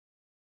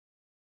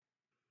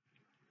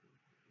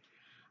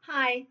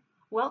Hi,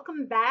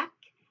 welcome back.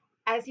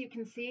 As you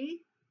can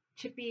see,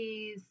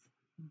 Chippy's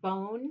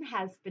bone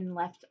has been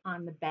left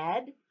on the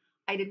bed.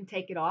 I didn't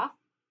take it off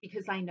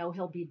because I know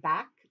he'll be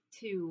back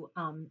to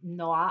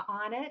gnaw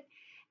on it,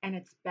 and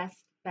it's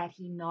best that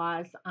he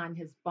gnaws on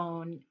his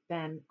bone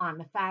than on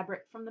the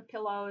fabric from the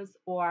pillows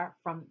or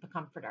from the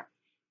comforter.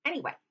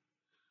 Anyway,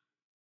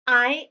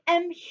 I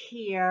am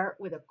here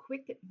with a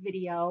quick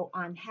video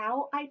on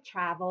how I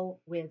travel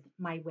with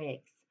my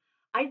wigs.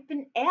 I've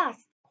been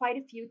asked quite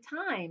a few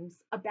times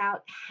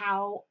about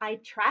how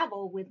I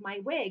travel with my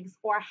wigs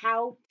or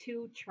how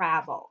to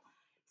travel.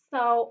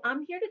 So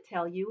I'm here to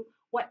tell you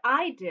what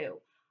I do.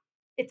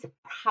 It's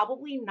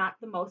probably not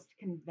the most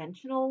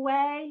conventional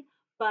way,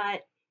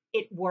 but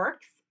it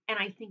works and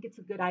I think it's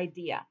a good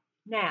idea.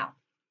 Now,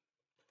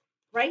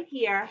 right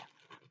here,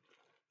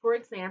 for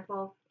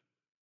example,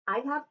 I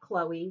have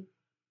Chloe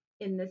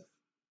in this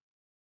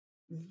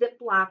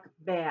Ziploc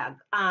bag.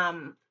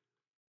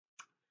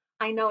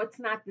 I know it's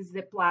not the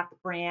Ziploc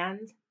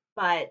brand,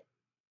 but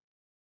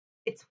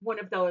it's one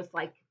of those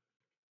like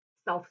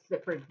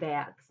self-zippered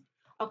bags.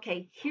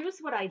 Okay, here's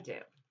what I do.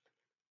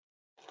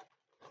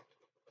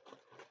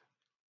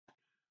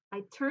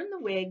 I turn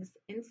the wigs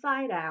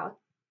inside out.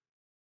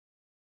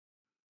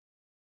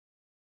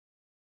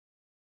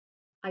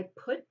 I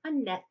put a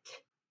net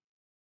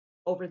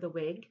over the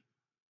wig,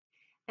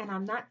 and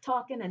I'm not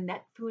talking a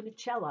net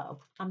funicello.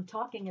 I'm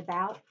talking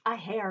about a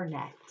hair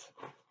net.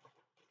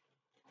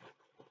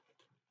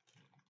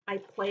 I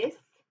place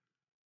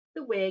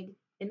the wig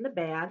in the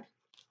bag,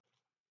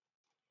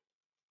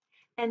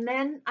 and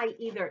then I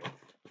either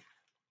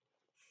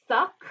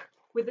suck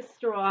with a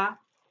straw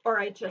or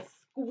I just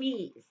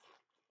squeeze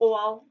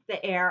all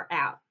the air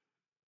out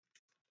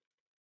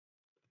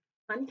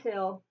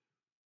until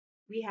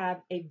we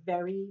have a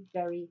very,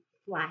 very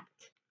flat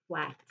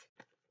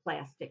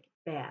plastic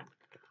bag.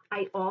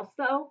 I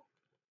also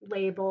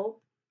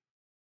label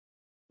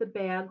the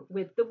bag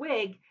with the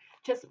wig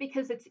just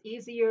because it's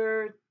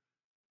easier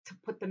to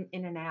put them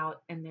in and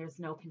out and there's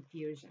no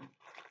confusion.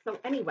 So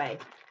anyway,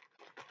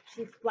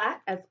 she's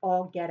flat as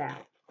all get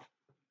out.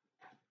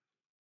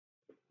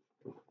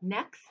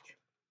 Next,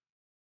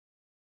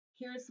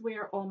 here's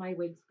where all my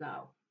wigs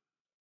go,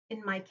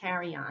 in my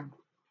carry-on.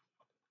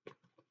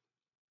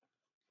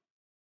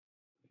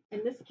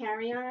 In this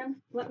carry-on,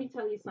 let me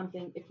tell you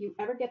something. If you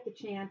ever get the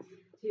chance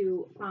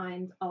to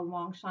find a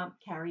Longchamp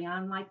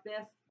carry-on like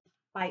this,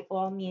 by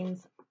all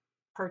means,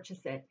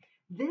 purchase it.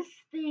 This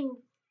thing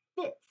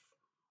fits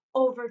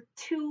over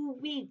 2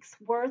 weeks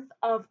worth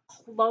of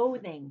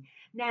clothing.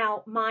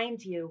 Now,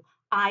 mind you,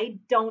 I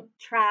don't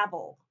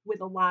travel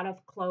with a lot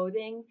of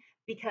clothing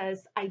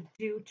because I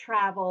do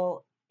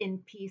travel in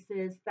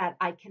pieces that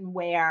I can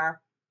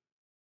wear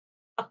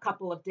a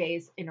couple of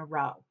days in a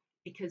row.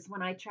 Because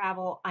when I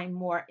travel, I'm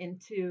more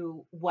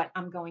into what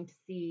I'm going to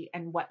see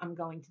and what I'm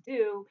going to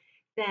do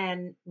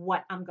than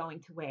what I'm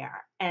going to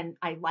wear. And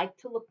I like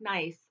to look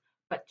nice,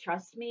 but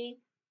trust me,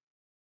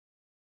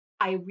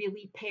 I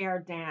really pare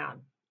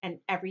down and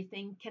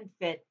everything can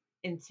fit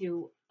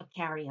into a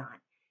carry on.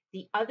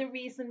 The other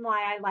reason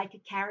why I like a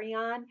carry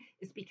on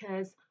is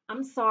because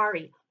I'm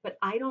sorry, but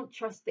I don't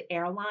trust the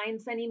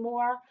airlines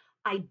anymore.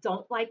 I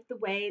don't like the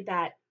way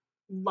that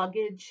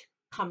luggage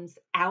comes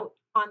out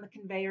on the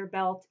conveyor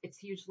belt.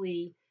 It's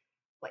usually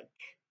like,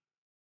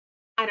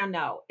 I don't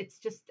know, it's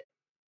just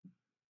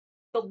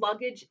the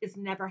luggage is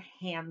never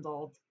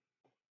handled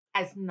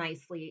as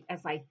nicely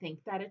as I think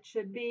that it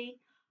should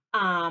be.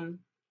 Um,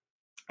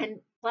 And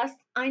plus,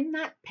 I'm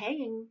not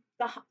paying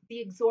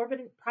the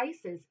exorbitant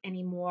prices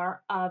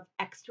anymore of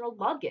extra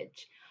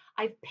luggage.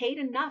 I've paid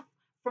enough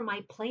for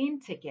my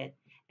plane ticket,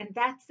 and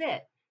that's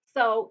it.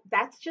 So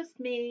that's just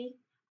me.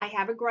 I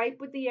have a gripe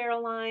with the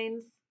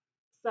airlines.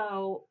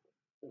 So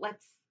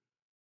let's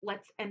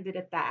let's end it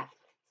at that.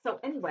 So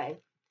anyway,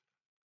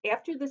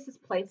 after this is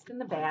placed in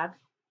the bag,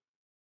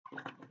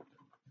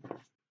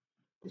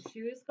 the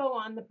shoes go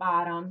on the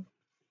bottom,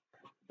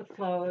 the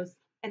clothes,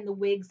 and the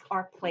wigs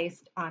are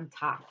placed on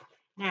top.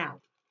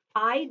 Now,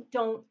 I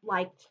don't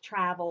like to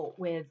travel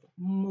with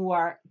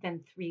more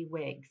than 3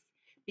 wigs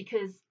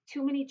because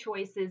too many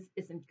choices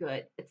isn't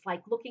good. It's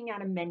like looking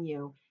at a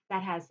menu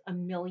that has a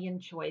million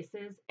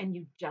choices and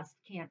you just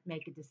can't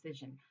make a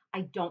decision.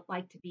 I don't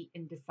like to be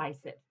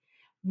indecisive.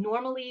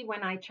 Normally,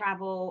 when I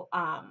travel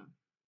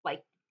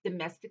like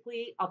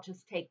domestically, I'll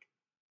just take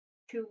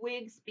 2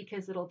 wigs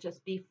because it'll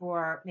just be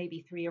for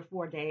maybe 3 or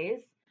 4 days.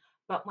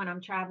 But when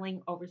I'm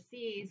traveling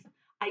overseas,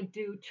 I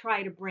do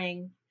try to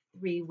bring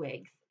 3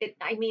 wigs.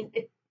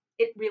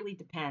 It really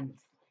depends.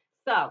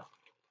 So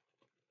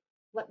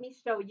let me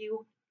show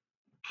you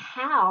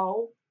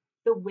how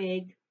the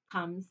wig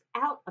comes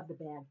out of the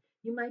bag.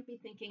 You might be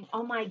thinking,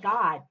 oh my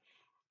God,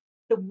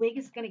 the wig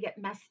is going to get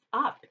messed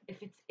up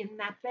if it's in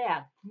that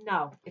bag.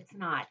 No, it's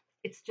not.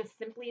 It's just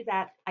simply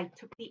that I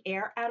took the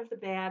air out of the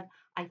bag,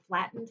 I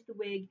flattened the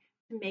wig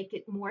to make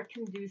it more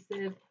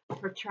conducive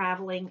for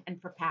traveling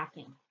and for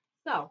packing.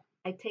 So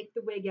I take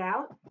the wig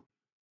out.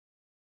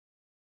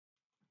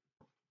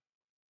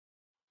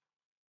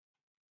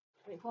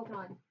 Wait, hold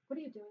on. What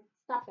are you doing?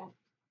 Stop that.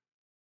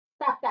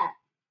 Stop that.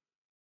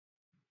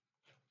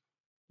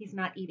 He's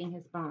not eating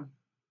his bone.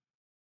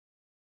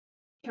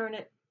 Turn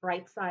it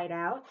right side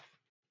out.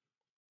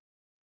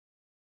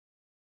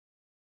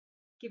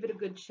 Give it a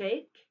good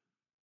shake.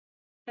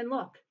 And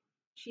look,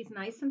 she's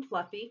nice and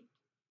fluffy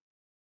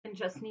and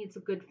just needs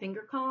a good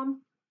finger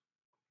comb.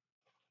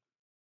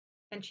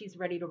 And she's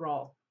ready to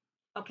roll.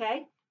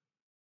 Okay?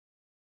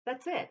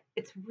 That's it.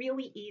 It's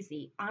really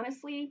easy.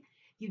 Honestly,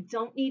 you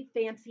don't need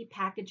fancy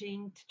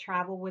packaging to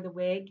travel with a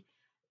wig.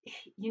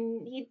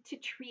 You need to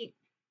treat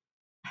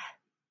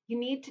you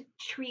need to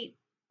treat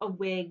a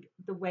wig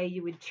the way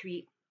you would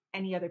treat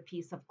any other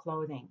piece of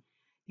clothing.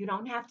 You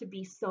don't have to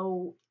be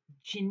so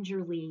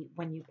gingerly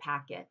when you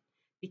pack it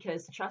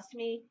because trust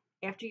me,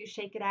 after you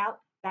shake it out,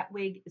 that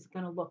wig is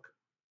going to look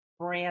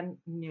brand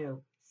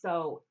new.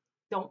 So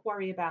don't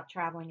worry about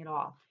traveling at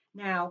all.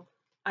 Now,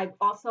 I've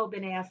also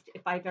been asked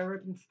if I've ever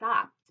been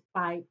stopped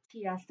by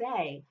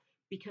TSA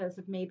because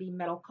of maybe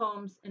metal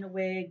combs in a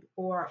wig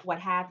or what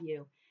have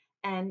you.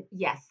 And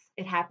yes,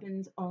 it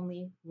happened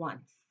only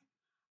once.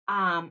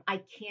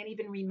 I can't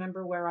even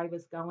remember where I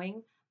was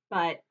going,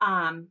 but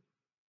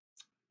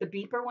the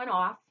beeper went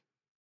off,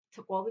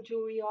 took all the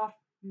jewelry off,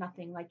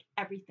 nothing, like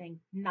everything,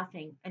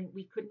 nothing. And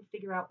we couldn't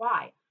figure out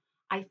why.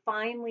 I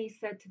finally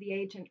said to the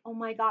agent, "Oh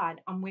my God,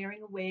 I'm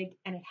wearing a wig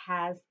and it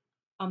has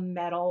a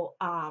metal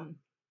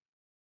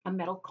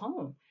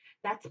comb.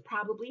 That's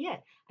probably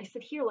it." I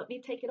said, "Here, let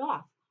me take it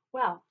off."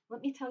 Well,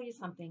 let me tell you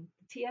something.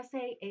 The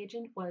TSA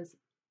agent was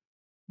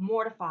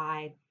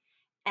mortified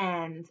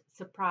and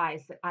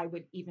surprised that I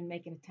would even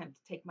make an attempt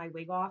to take my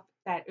wig off.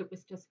 That it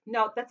was just,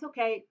 "No, that's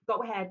okay.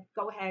 Go ahead.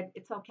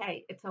 It's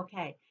okay. It's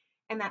okay."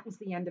 And that was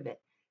the end of it.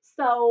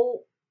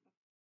 So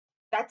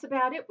that's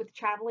about it with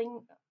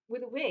traveling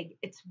with a wig.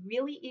 It's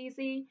really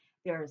easy.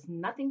 There's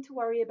nothing to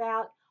worry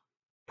about.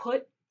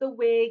 Put the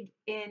wig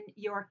in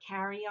your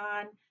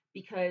carry-on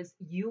because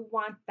you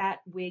want that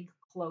wig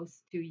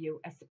close to you,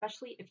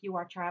 especially if you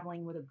are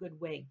traveling with a good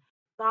wig.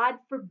 God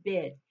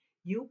forbid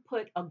you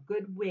put a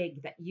good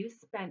wig that you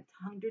spent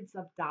hundreds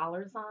of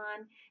dollars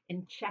on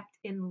and checked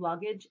in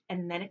luggage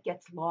and then it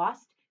gets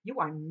lost. You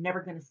are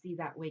never going to see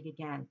that wig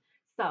again.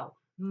 So,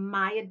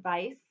 my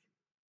advice,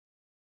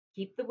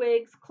 keep the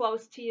wigs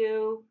close to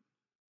you,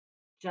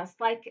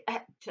 just like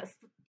just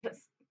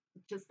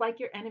just like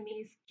your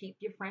enemies. Keep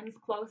your friends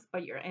close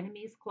but your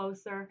enemies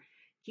closer.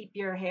 Keep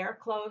your hair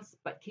close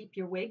but keep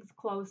your wigs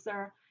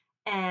closer,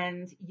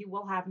 and you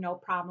will have no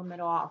problem at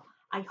all.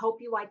 I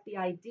hope you like the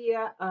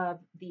idea of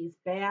these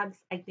bags.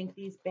 I think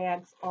these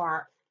bags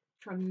are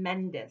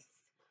tremendous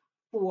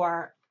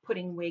for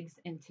putting wigs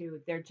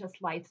into. They're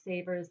just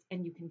lifesavers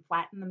and you can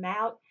flatten them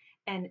out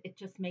and it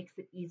just makes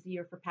it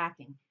easier for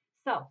packing.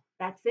 So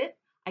that's it.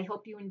 I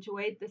hope you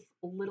enjoyed this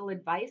little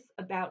advice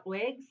about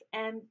wigs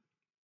and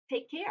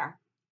take care.